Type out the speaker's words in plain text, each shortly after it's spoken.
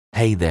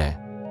Hey there,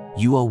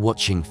 you are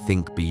watching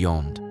Think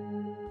Beyond.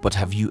 But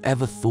have you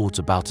ever thought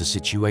about a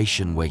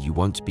situation where you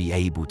won't be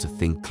able to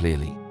think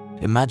clearly?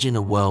 Imagine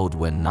a world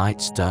where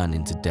nights turn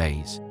into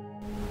days,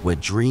 where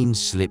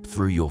dreams slip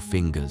through your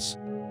fingers,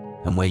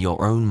 and where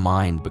your own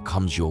mind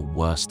becomes your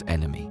worst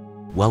enemy.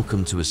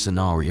 Welcome to a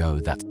scenario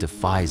that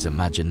defies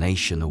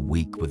imagination: a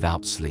week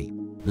without sleep.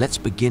 Let's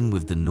begin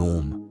with the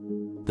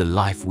norm, the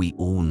life we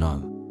all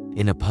know.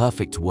 In a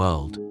perfect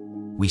world,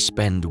 we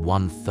spend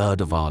 1/3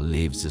 of our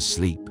lives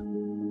asleep,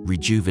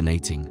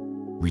 rejuvenating,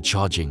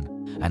 recharging,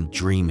 and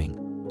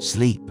dreaming.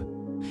 Sleep,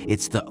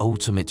 it's the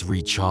ultimate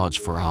recharge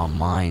for our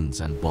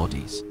minds and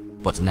bodies.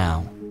 But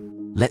now,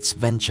 let's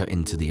venture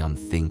into the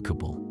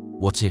unthinkable.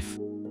 What if,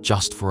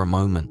 just for a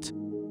moment,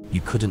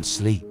 you couldn't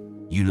sleep?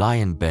 You lie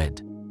in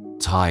bed,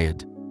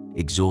 tired,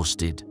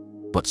 exhausted,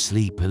 but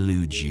sleep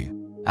eludes you.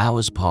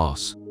 Hours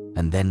pass,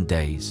 and then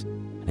days,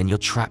 and you're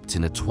trapped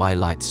in a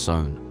twilight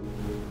zone.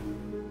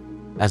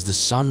 As the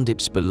sun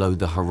dips below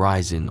the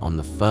horizon on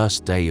the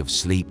first day of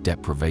sleep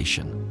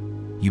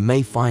deprivation, you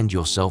may find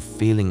yourself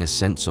feeling a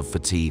sense of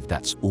fatigue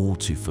that's all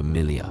too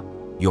familiar.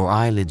 Your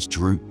eyelids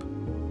droop,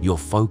 your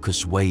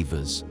focus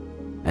wavers,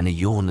 and a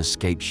yawn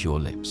escapes your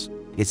lips.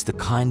 It's the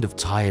kind of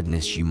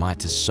tiredness you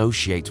might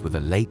associate with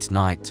a late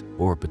night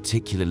or a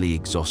particularly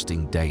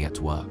exhausting day at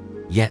work.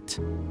 Yet,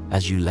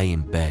 as you lay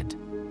in bed,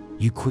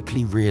 you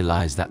quickly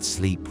realize that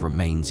sleep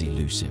remains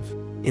elusive.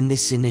 In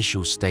this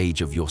initial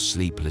stage of your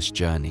sleepless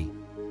journey,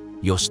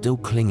 you're still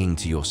clinging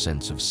to your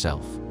sense of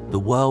self. The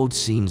world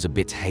seems a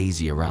bit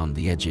hazy around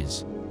the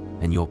edges,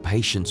 and your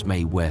patience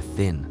may wear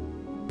thin,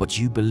 but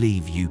you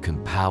believe you can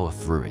power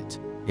through it.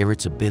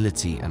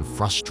 Irritability and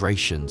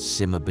frustration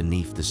simmer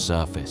beneath the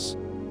surface,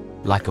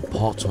 like a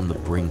pot on the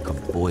brink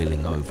of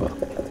boiling over.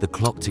 The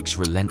clock ticks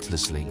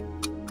relentlessly,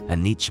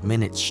 and each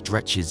minute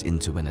stretches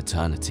into an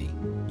eternity.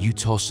 You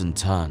toss and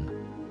turn,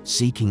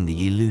 seeking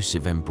the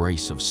elusive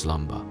embrace of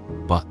slumber.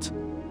 But,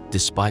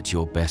 despite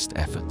your best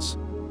efforts,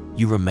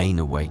 you remain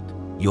awake.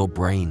 Your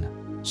brain,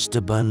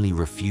 stubbornly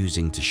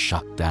refusing to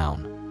shut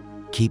down,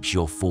 keeps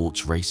your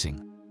thoughts racing.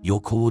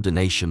 Your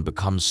coordination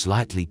becomes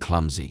slightly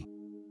clumsy,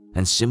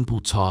 and simple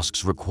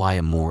tasks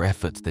require more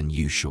effort than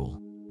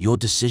usual. Your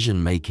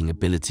decision-making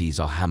abilities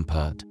are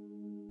hampered,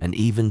 and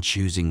even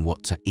choosing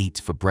what to eat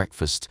for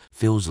breakfast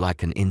feels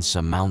like an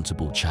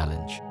insurmountable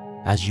challenge.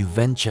 As you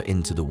venture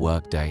into the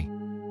workday,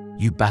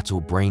 you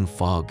battle brain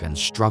fog and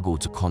struggle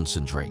to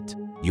concentrate.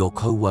 Your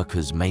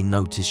co-workers may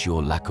notice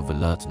your lack of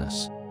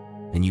alertness,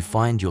 and you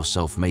find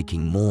yourself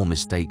making more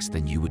mistakes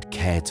than you would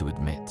care to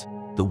admit.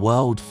 The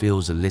world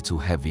feels a little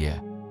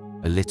heavier,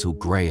 a little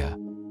grayer,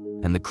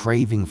 and the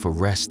craving for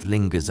rest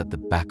lingers at the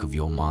back of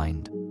your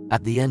mind.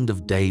 At the end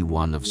of day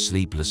one of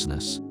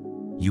sleeplessness,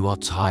 you are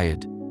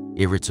tired,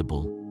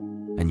 irritable,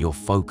 and your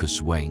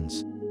focus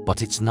wanes.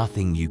 But it's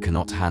nothing you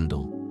cannot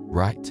handle,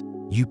 right?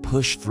 You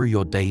push through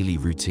your daily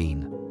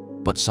routine,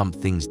 but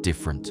something's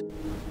different.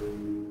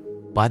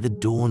 By the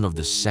dawn of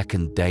the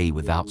second day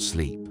without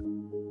sleep,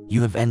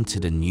 you have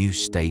entered a new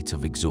state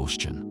of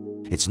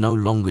exhaustion. It's no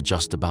longer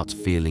just about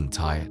feeling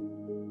tired.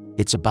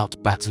 It's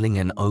about battling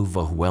an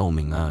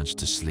overwhelming urge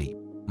to sleep.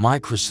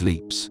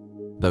 Microsleeps,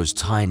 those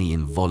tiny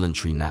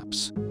involuntary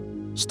naps,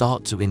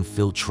 start to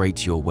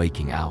infiltrate your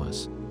waking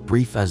hours.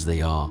 Brief as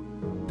they are,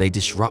 they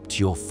disrupt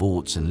your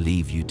thoughts and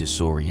leave you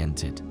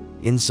disoriented.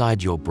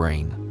 Inside your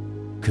brain,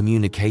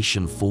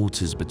 communication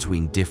falters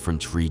between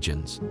different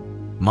regions,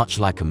 much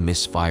like a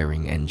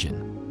misfiring engine.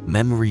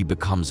 Memory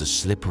becomes a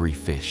slippery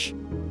fish,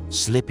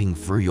 slipping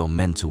through your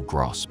mental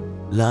grasp.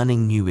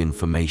 Learning new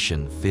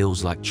information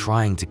feels like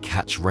trying to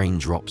catch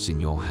raindrops in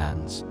your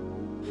hands.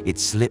 It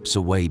slips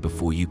away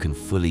before you can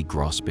fully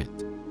grasp it.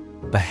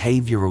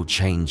 Behavioral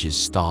changes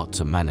start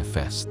to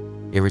manifest.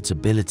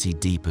 Irritability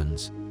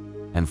deepens,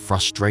 and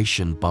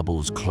frustration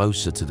bubbles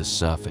closer to the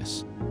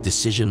surface.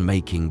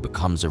 Decision-making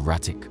becomes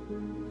erratic,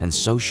 and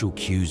social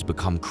cues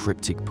become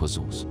cryptic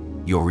puzzles.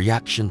 Your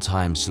reaction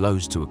time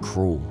slows to a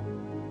crawl,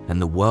 and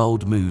the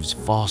world moves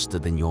faster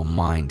than your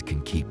mind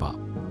can keep up.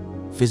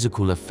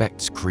 Physical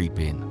effects creep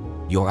in.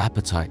 Your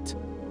appetite,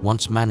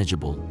 once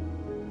manageable,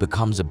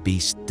 becomes a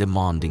beast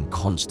demanding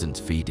constant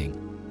feeding.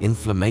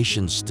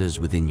 Inflammation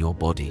stirs within your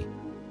body,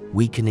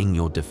 weakening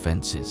your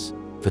defenses.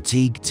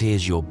 Fatigue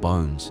tears your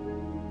bones,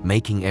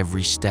 making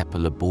every step a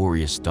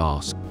laborious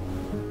task.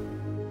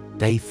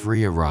 Day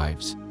 3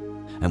 arrives,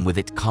 and with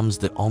it comes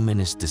the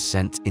ominous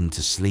descent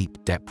into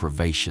sleep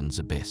deprivation's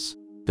abyss.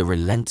 The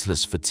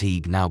relentless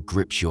fatigue now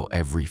grips your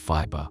every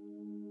fiber,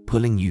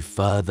 pulling you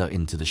further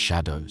into the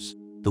shadows.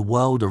 The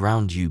world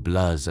around you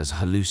blurs as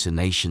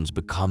hallucinations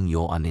become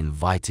your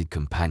uninvited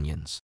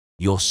companions.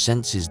 Your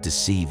senses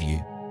deceive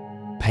you,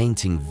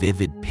 painting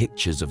vivid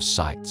pictures of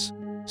sights,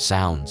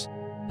 sounds,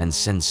 and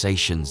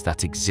sensations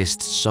that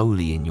exist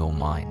solely in your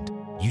mind.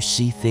 You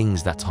see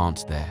things that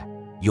aren't there.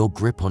 Your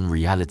grip on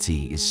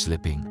reality is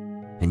slipping,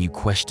 and you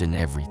question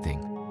everything.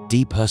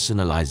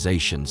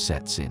 Depersonalization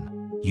sets in.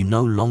 You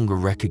no longer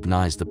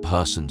recognize the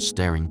person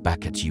staring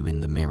back at you in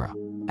the mirror.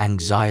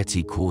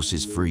 Anxiety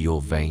courses through your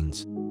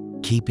veins,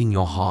 keeping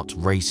your heart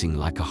racing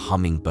like a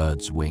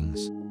hummingbird's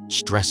wings.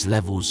 Stress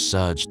levels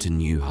surge to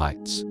new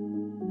heights,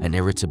 and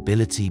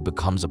irritability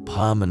becomes a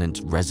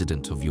permanent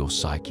resident of your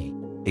psyche.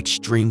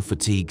 Extreme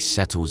fatigue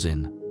settles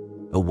in,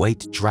 a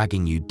weight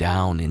dragging you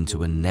down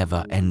into a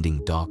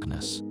never-ending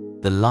darkness.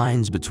 The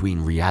lines between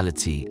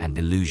reality and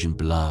illusion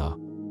blur.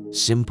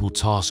 Simple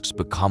tasks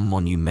become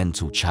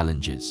monumental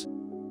challenges,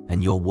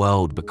 and your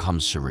world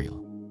becomes surreal.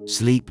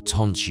 Sleep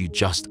taunts you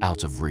just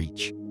out of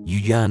reach. You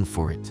yearn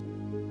for it,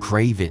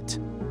 crave it,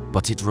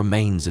 but it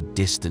remains a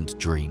distant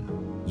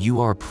dream.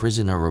 You are a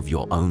prisoner of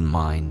your own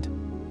mind,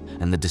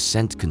 and the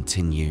descent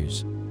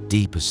continues,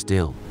 deeper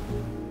still.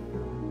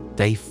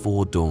 Day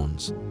 4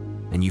 dawns,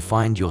 and you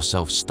find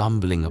yourself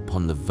stumbling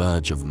upon the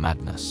verge of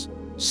madness.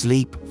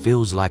 Sleep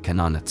feels like an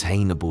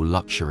unattainable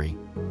luxury,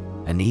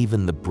 and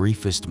even the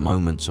briefest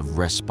moments of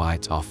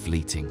respite are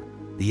fleeting.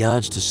 The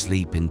urge to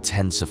sleep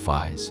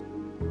intensifies,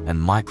 and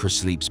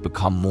microsleeps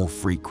become more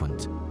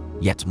frequent,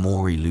 yet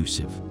more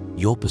elusive.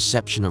 Your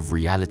perception of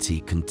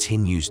reality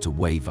continues to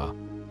waver,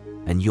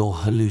 and your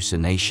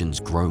hallucinations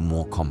grow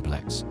more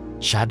complex.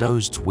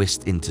 Shadows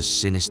twist into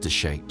sinister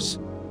shapes,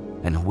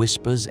 and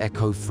whispers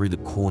echo through the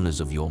corners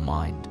of your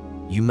mind.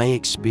 You may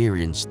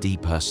experience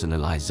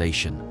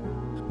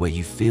depersonalization, where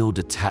you feel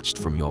detached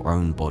from your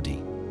own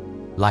body,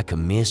 like a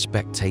mere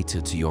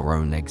spectator to your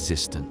own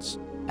existence.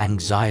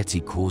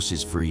 Anxiety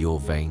courses through your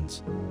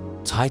veins,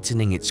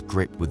 tightening its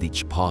grip with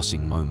each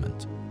passing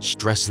moment.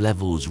 Stress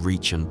levels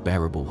reach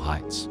unbearable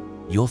heights.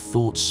 Your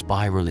thoughts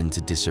spiral into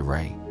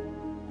disarray,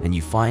 and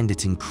you find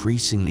it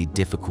increasingly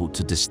difficult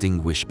to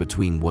distinguish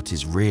between what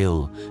is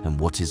real and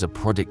what is a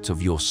product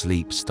of your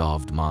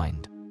sleep-starved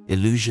mind.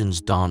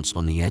 Illusions dance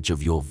on the edge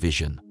of your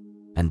vision,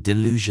 and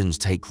delusions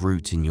take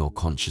root in your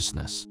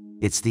consciousness.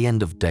 It's the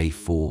end of day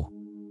 4,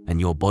 and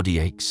your body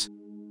aches,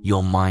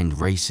 your mind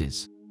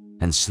races,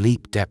 and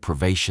sleep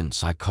deprivation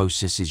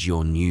psychosis is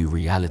your new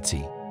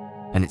reality,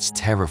 and it's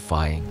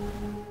terrifying.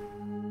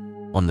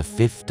 On the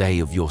 5th day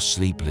of your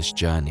sleepless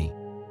journey,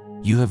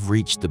 you have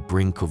reached the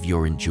brink of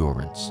your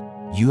endurance.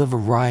 You have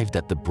arrived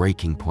at the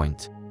breaking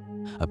point,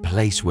 a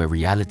place where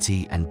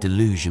reality and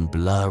delusion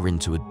blur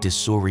into a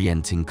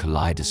disorienting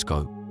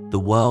kaleidoscope. The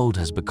world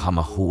has become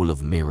a hall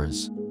of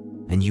mirrors,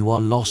 and you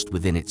are lost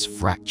within its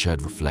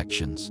fractured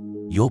reflections.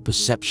 Your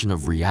perception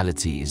of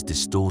reality is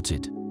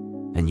distorted,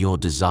 and your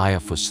desire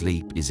for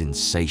sleep is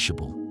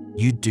insatiable.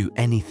 You'd do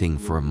anything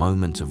for a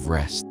moment of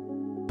rest,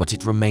 but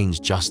it remains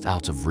just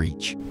out of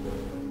reach.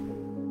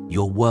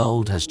 Your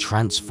world has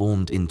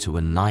transformed into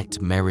a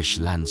nightmarish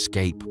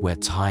landscape where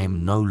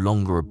time no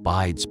longer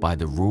abides by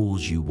the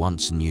rules you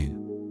once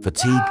knew.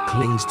 Fatigue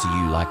clings to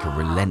you like a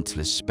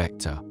relentless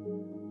specter,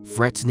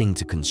 threatening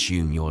to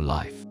consume your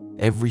life.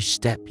 Every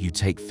step you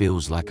take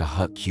feels like a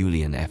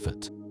Herculean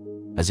effort,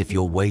 as if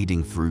you're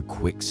wading through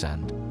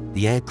quicksand.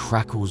 The air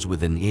crackles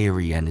with an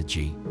eerie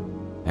energy,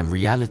 and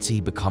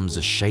reality becomes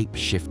a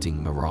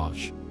shape-shifting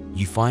mirage.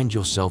 You find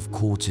yourself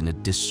caught in a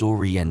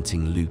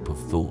disorienting loop of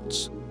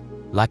thoughts,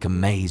 like a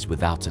maze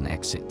without an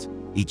exit.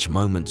 Each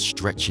moment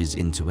stretches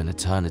into an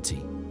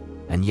eternity,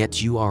 and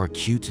yet you are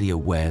acutely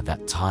aware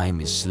that time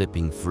is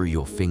slipping through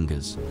your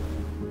fingers.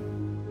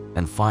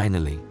 And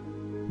finally,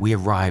 we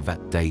arrive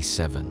at day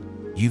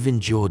 7. You've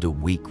endured a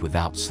week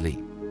without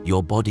sleep.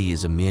 Your body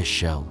is a mere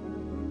shell,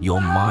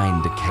 your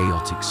mind a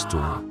chaotic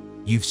storm.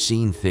 You've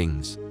seen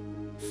things,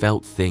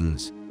 felt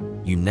things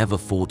you never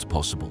thought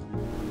possible.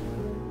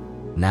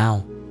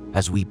 Now,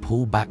 as we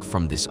pull back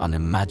from this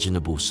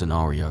unimaginable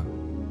scenario,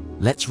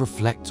 let's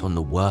reflect on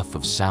the worth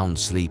of sound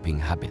sleeping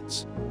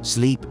habits.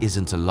 Sleep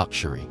isn't a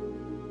luxury,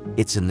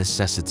 it's a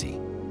necessity.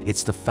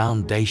 It's the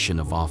foundation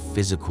of our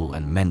physical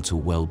and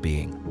mental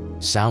well-being.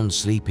 Sound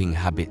sleeping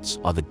habits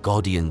are the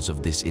guardians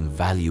of this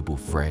invaluable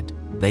thread.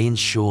 They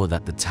ensure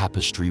that the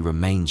tapestry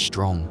remains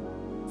strong,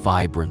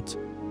 vibrant,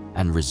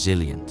 and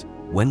resilient.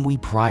 When we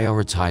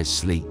prioritize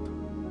sleep,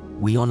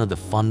 we honor the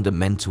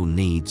fundamental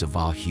needs of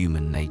our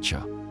human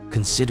nature.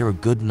 Consider a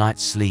good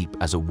night's sleep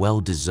as a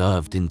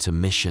well-deserved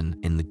intermission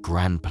in the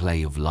grand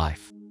play of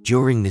life.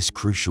 During this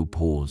crucial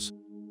pause,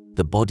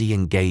 the body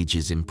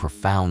engages in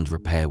profound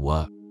repair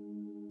work,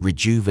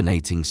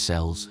 rejuvenating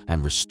cells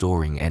and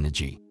restoring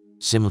energy.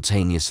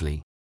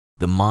 Simultaneously,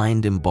 the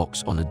mind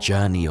embarks on a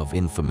journey of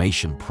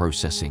information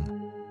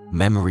processing,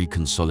 memory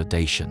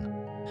consolidation,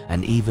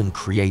 and even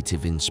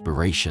creative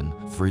inspiration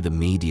through the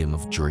medium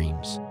of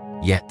dreams.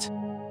 Yet,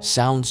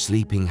 sound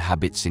sleeping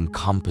habits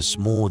encompass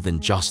more than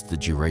just the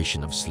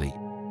duration of sleep.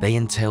 They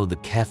entail the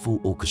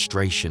careful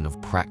orchestration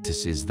of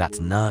practices that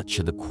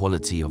nurture the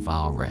quality of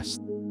our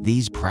rest.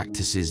 These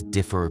practices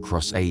differ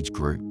across age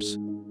groups,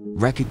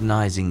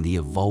 recognizing the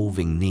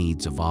evolving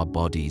needs of our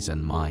bodies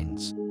and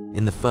minds.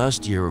 In the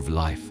first year of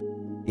life,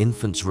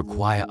 infants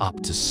require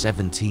up to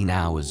 17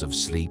 hours of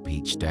sleep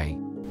each day.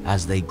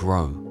 As they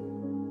grow,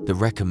 the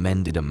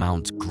recommended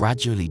amount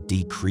gradually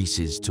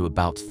decreases to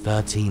about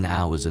 13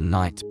 hours a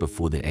night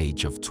before the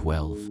age of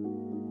 12.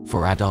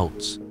 For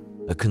adults,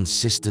 a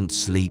consistent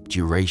sleep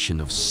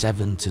duration of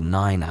 7 to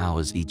 9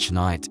 hours each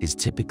night is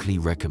typically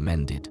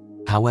recommended.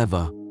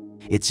 However,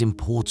 It's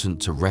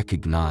important to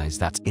recognize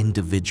that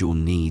individual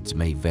needs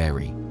may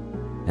vary,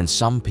 and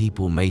some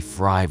people may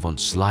thrive on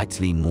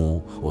slightly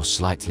more or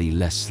slightly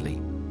less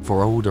sleep.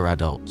 For older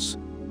adults,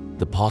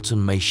 the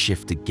pattern may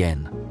shift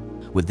again,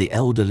 with the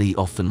elderly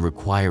often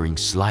requiring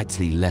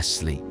slightly less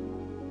sleep,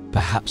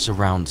 perhaps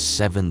around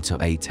 7 to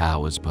 8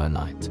 hours per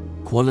night.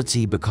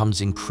 Quality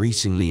becomes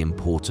increasingly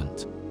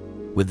important,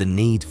 with the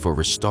need for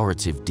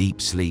restorative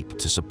deep sleep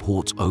to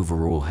support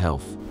overall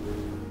health.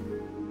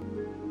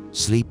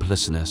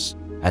 Sleeplessness,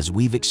 as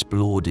we've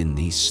explored in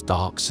these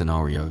stark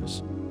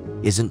scenarios,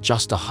 isn't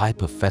just a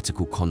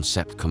hypothetical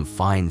concept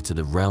confined to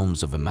the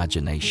realms of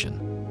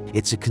imagination.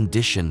 It's a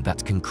condition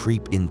that can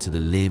creep into the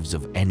lives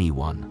of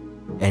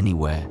anyone,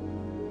 anywhere,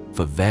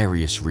 for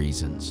various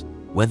reasons.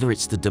 Whether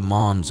it's the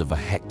demands of a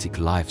hectic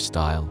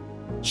lifestyle,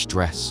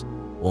 stress,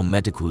 or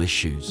medical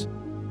issues,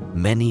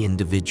 many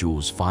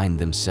individuals find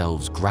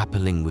themselves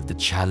grappling with the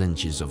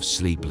challenges of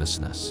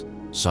sleeplessness.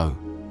 So,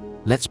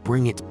 let's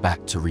bring it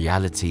back to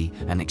reality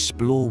and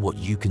explore what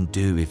you can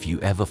do if you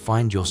ever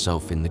find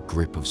yourself in the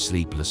grip of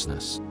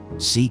sleeplessness.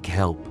 Seek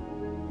help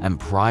and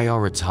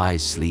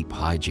prioritize sleep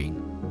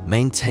hygiene.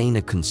 Maintain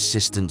a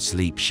consistent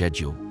sleep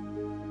schedule.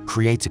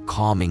 Create a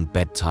calming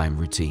bedtime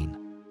routine,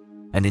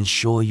 and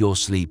ensure your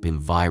sleep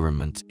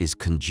environment is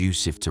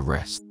conducive to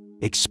rest.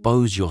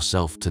 Expose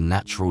yourself to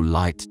natural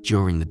light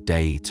during the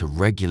day to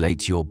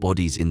regulate your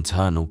body's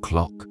internal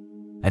clock,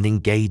 and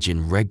engage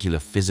in regular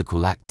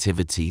physical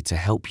activity to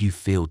help you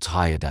feel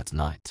tired at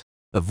night.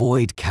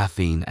 Avoid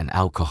caffeine and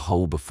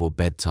alcohol before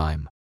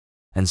bedtime,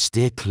 and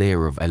steer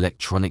clear of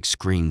electronic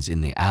screens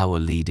in the hour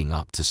leading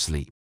up to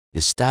sleep.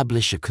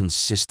 Establish a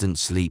consistent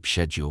sleep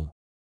schedule,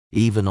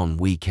 even on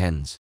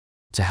weekends,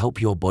 to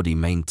help your body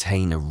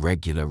maintain a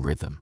regular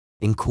rhythm.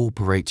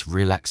 Incorporate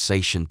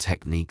relaxation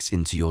techniques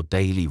into your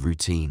daily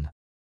routine,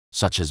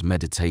 such as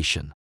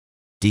meditation,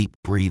 deep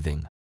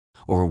breathing,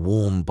 or a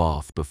warm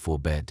bath before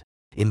bed.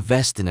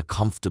 Invest in a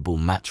comfortable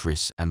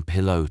mattress and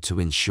pillow to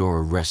ensure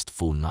a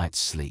restful night's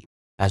sleep.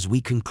 As we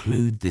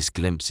conclude this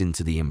glimpse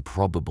into the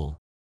improbable,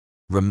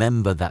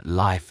 remember that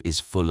life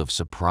is full of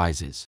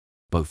surprises,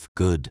 both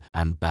good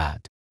and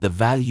bad. The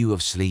value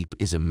of sleep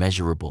is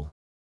immeasurable,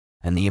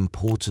 and the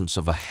importance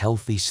of a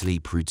healthy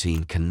sleep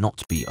routine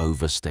cannot be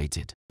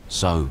overstated.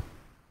 So,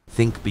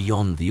 think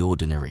beyond the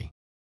ordinary,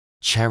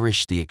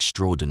 cherish the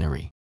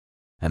extraordinary,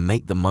 and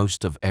make the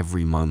most of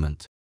every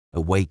moment,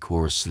 awake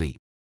or asleep.